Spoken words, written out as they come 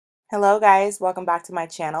Hello guys, welcome back to my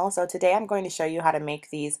channel. So today I'm going to show you how to make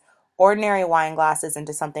these ordinary wine glasses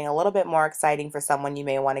into something a little bit more exciting for someone you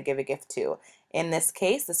may want to give a gift to. In this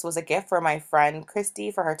case, this was a gift for my friend Christy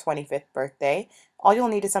for her 25th birthday. All you'll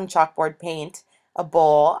need is some chalkboard paint, a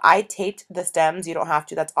bowl. I taped the stems, you don't have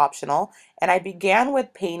to, that's optional. And I began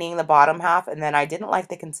with painting the bottom half and then I didn't like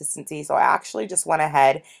the consistency, so I actually just went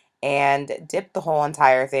ahead and dipped the whole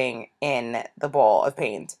entire thing in the bowl of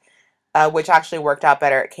paint. Which actually worked out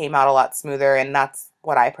better. It came out a lot smoother, and that's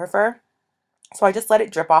what I prefer. So I just let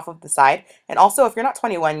it drip off of the side. And also, if you're not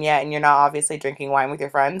 21 yet and you're not obviously drinking wine with your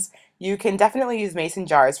friends, you can definitely use mason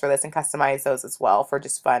jars for this and customize those as well for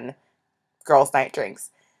just fun girls' night drinks.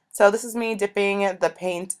 So this is me dipping the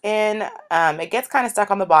paint in. It gets kind of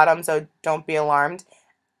stuck on the bottom, so don't be alarmed.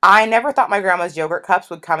 I never thought my grandma's yogurt cups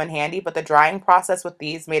would come in handy, but the drying process with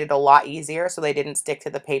these made it a lot easier so they didn't stick to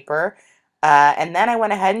the paper. And then I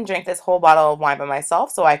went ahead and drank this whole bottle of wine by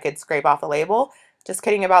myself so I could scrape off the label. Just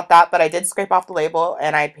kidding about that, but I did scrape off the label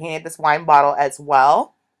and I painted this wine bottle as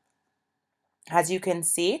well, as you can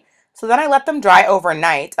see. So then I let them dry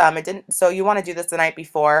overnight. So you want to do this the night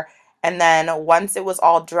before. And then once it was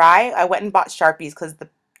all dry, I went and bought Sharpies because the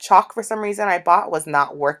chalk for some reason I bought was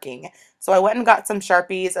not working. So I went and got some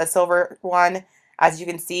Sharpies, a silver one, as you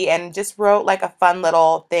can see, and just wrote like a fun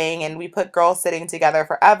little thing. And we put girls sitting together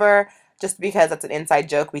forever, just because that's an inside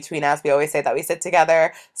joke between us. We always say that we sit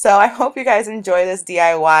together. So I hope you guys enjoy this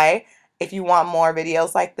DIY. If you want more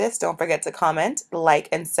videos like this, don't forget to comment, like,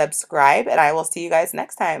 and subscribe, and I will see you guys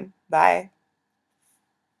next time. Bye.